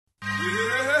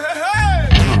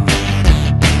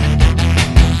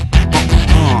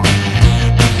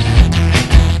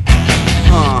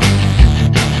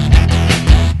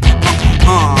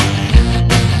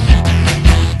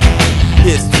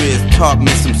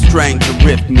strange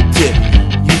arithmetic,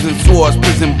 using swords,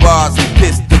 prison bars, and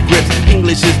pistol grips.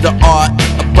 English is the art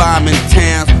of bombing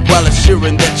towns, while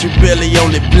assuring that you really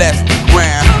only bless the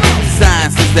ground.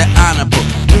 Science is that honorable,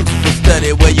 beautiful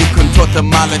study where you contort the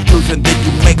molecules and then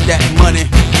you make that money.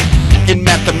 In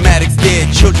mathematics, dead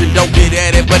children don't get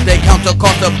at it, but they count the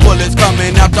bullets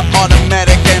coming out the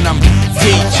automatic. And I'm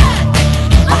teaching,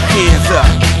 my hands up,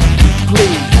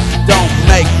 please don't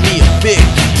make me a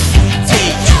victim.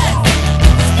 Teach,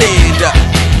 stand up,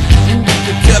 you need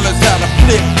to tell us how to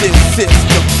flip this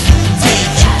system.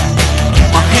 Teach,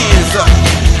 my hands up,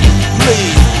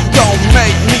 please don't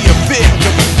make me a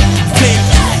victim.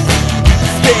 Teach,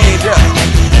 stand up,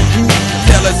 you need to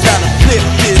tell us how to flip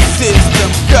this system.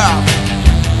 God.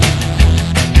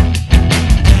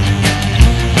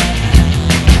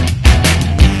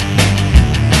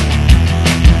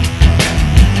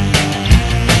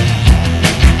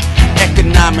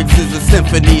 Economics is a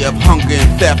symphony of hunger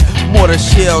and theft. Mortar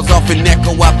shells often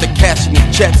echo out the cashing of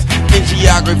checks. In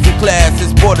geography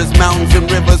classes, borders, mountains, and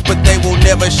rivers, but they will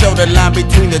never show the line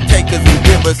between the takers and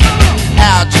givers.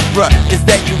 Algebra is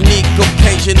that unique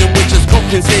occasion in which a school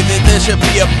can say that there should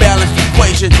be a balanced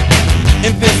equation.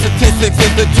 And then statistics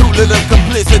is the tool of the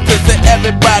complicitous, that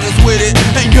everybody's with it,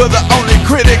 and you're the only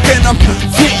critic. And I'm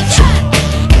teaching,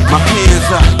 my hands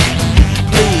up,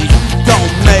 please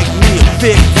don't make me a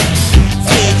victim.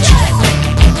 Teach,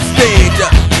 stand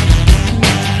up,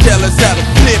 tell us how to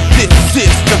flip this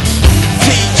system.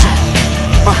 Teach,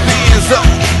 my hands up,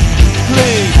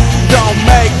 please don't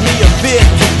make me a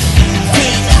victim.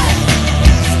 Teach,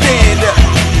 stand up,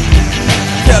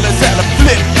 tell us how to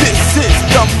flip this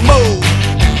system. Move.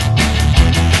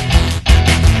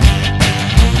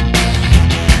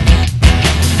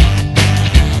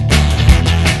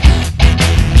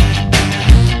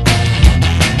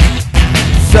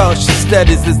 Social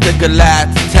studies is the Goliath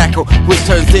to tackle, which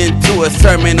turns into a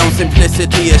sermon on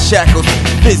simplicity of shackles.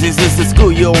 Physics is the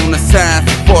school you on the science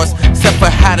force, except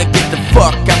for how to get the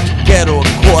fuck out the ghetto,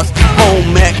 of course.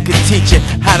 Home ec could teach you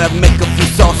how to make a few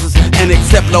sauces and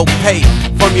accept low pay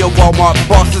from your Walmart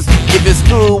bosses. If your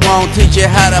school won't teach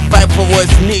you how to fight for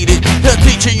what's needed, they're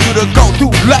teaching you to go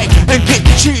through life and get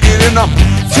cheated. And I'm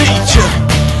teaching,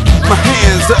 my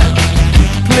hands up,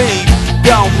 please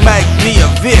don't make me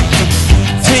a victim.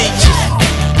 Teach,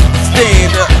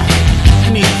 stand up,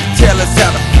 you need to tell us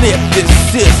how to flip this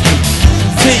system.